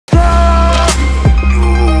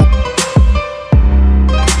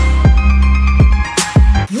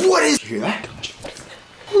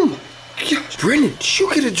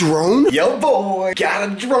drone? Yo boy,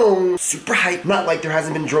 got a drone. Super hype. Not like there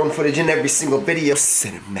hasn't been drone footage in every single video.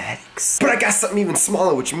 Cinematics. But I got something even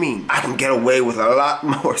smaller, which means I can get away with a lot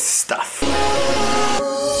more stuff.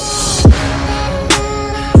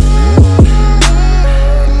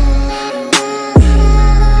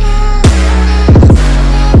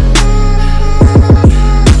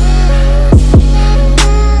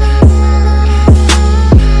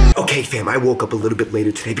 Fam, I woke up a little bit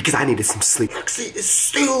later today because I needed some sleep. Lexi is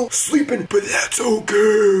still sleeping, but that's okay.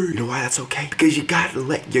 You know why that's okay? Because you gotta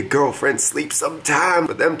let your girlfriend sleep sometime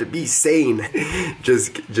for them to be sane.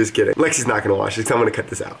 Just kidding. Lexi's not gonna watch this, so I'm gonna cut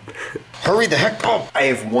this out. Hurry the heck up. I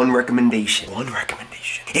have one recommendation. One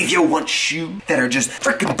recommendation. If you want shoes that are just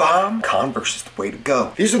freaking bomb, Converse is the way to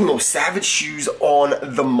go. These are the most savage shoes on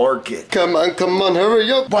the market. Come on,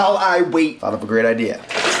 hurry up. While I wait, thought of a great idea.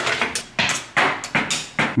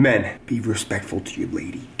 Men, be respectful to your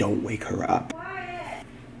lady. Don't wake her up.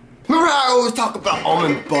 Remember how I always talk about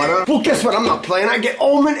almond butter? Well, guess what? I'm not playing. I get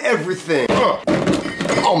almond everything.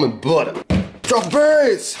 Almond butter.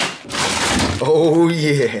 Strawberries. Oh,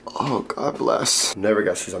 yeah. Oh, God bless. Never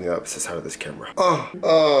got shoes on the opposite side of this camera.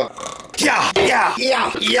 Yeah.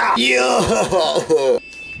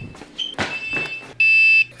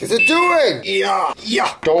 What's it doing? Yeah.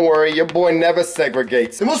 Don't worry, your boy never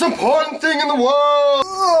segregates. The most important thing in the world.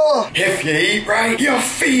 If you eat right, you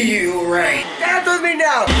feel right. Dance with me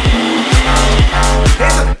now.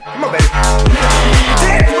 Come on, baby.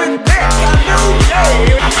 Dance with me.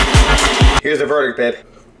 Here's the verdict, babe.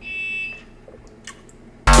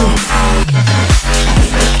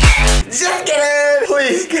 Just kidding.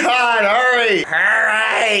 Please, God, hurry.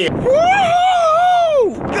 Hurry.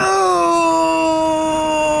 Woo! Go!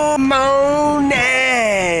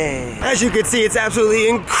 As you can see, it's absolutely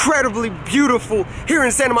incredibly beautiful here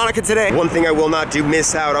in Santa Monica today. One thing I will not do,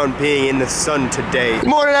 miss out on being in the sun today. Good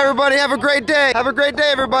morning, everybody. Have a great day. Have a great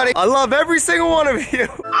day, everybody. I love every single one of you.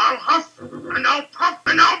 I'll huff and I'll puff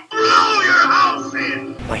and I'll blow your house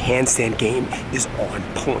in. My handstand game is on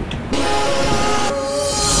point.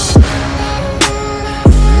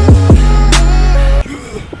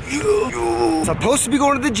 Supposed to be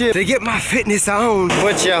going to the gym to get my fitness on,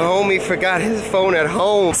 but your homie forgot his phone at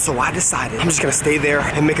home. So I decided I'm just gonna stay there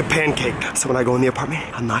and make a pancake. So when I go in the apartment,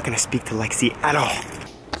 I'm not gonna speak to Lexi at all.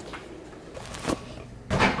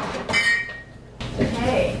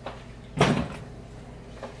 Hey.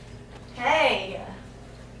 Hey.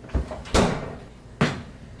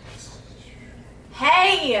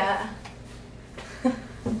 Hey.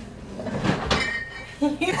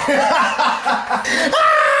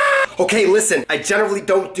 Okay, listen, I generally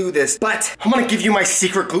don't do this, but I'm gonna give you my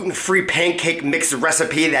secret gluten-free pancake mix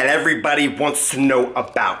recipe that everybody wants to know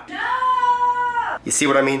about. No! You see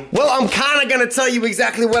what I mean? Well, I'm kinda gonna tell you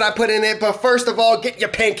exactly what I put in it, but first of all, get your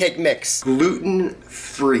pancake mix.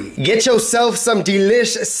 Gluten-free. Get yourself some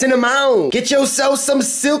delish cinnamon. Get yourself some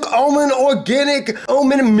silk almond organic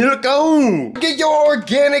almond milk on. Get your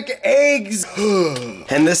organic eggs.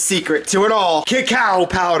 And the secret to it all, cacao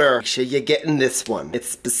powder. Make sure you're getting this one.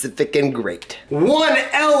 It's specific and great. 1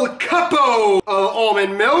 El Cupo of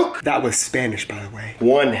almond milk. That was Spanish, by the way.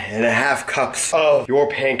 1.5 cups of your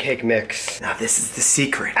pancake mix. Now this is the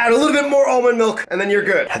secret. Add a little bit more almond milk, and then you're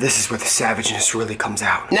good. Now this is where the savageness really comes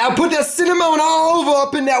out. Now put that cinnamon all over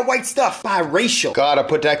up in that white stuff. Biracial. Gotta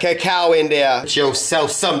put that cacao in there. Put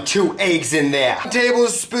yourself some 2 eggs in there. A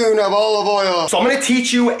tablespoon of olive oil. So I'm gonna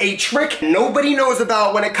teach you a trick nobody knows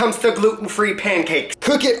about when it comes to gluten-free pancakes.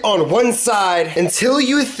 Cook it on one side until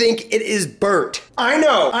you think it is burnt. I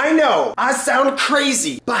know, I sound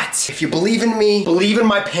crazy, but if you believe in me, believe in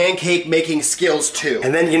my pancake making skills too.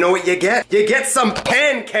 And then you know what you get? You get some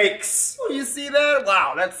pancakes. Oh, you see that?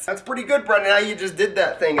 Wow, that's pretty good, Brendan. How you just did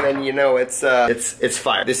that thing, and then you know it's fire.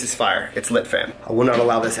 This is fire. It's lit, fam. I will not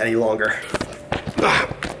allow this any longer.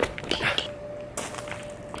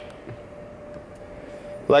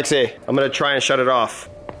 Lexi, I'm gonna try and shut it off.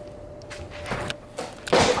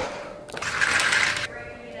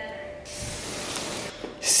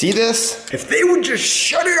 See this? If they would just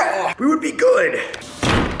shut it off, we would be good.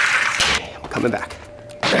 I'm coming back.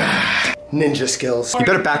 Ninja skills. You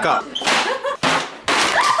better back up.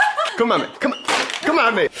 Come on, man. Come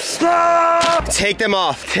on, man. Take them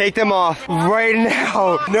off. Take them off right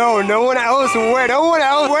now. No one else. Where? No one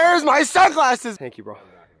else. Where's my sunglasses? Thank you, bro.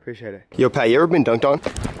 Appreciate it. Yo, Pat, you ever been dunked on?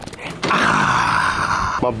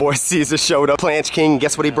 My boy Cesar showed up, Planche King.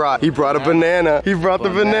 Guess what he brought? He brought a banana. He brought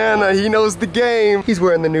the banana. He knows the game. He's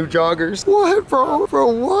wearing the new joggers. What, bro? Bro,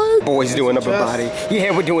 what? Boy's doing up a body.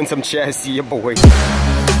 Yeah, we're doing some chest, yeah, boy. This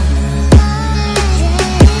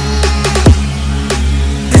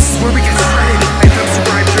is where we get started. Like,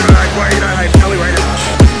 subscribe to why are you not like belly right now?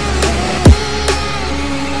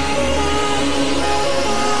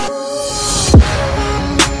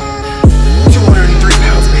 203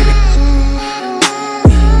 pounds, baby.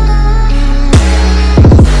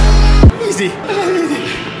 Easy.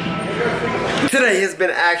 Today has been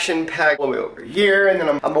action-packed. All the way over here, and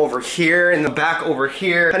then I'm over here, and the back over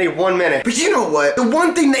here. I need 1 minute. But you know what? The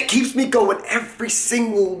one thing that keeps me going every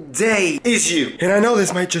single day is you. And I know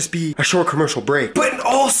this might just be a short commercial break, but in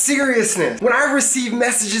all seriousness, when I receive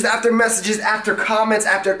messages after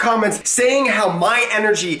comments saying how my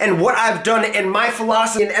energy and what I've done and my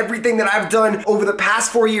philosophy and everything that I've done over the past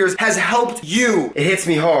 4 years has helped you, it hits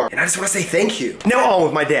me hard. And I just want to say thank you. Now on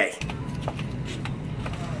with my day.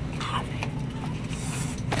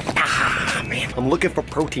 Man, I'm looking for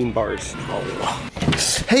protein bars. Oh.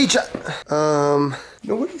 Hey,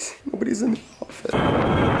 nobody's in the office.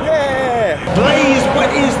 Yeah! Blaze, what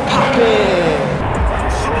is poppin'?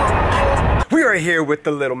 We are here with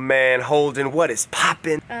the little man, Holden. What is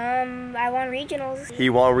poppin'? I won regionals. He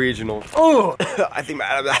won regionals. Oh, I think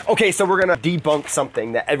okay, so we're gonna debunk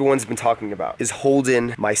something that everyone's been talking about. Is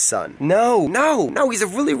Holden my son? No, he's a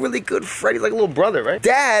really, really good friend. He's like a little brother, right?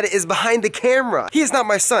 Dad is behind the camera. He is not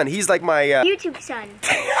my son. He's like my, YouTube son.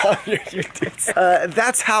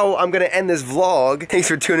 That's how I'm gonna end this vlog. Thanks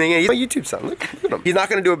for tuning in. He's my YouTube son. Look at him. He's not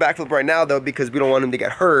gonna do a backflip right now, though, because we don't want him to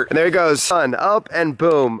get hurt. And there he goes. Son, up and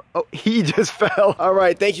boom. Oh, he just fell. All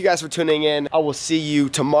right, thank you guys for tuning in. I will see you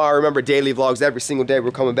tomorrow. Remember, daily vlogs every single day.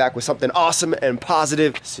 We're coming back with something awesome and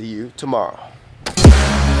positive. See you tomorrow.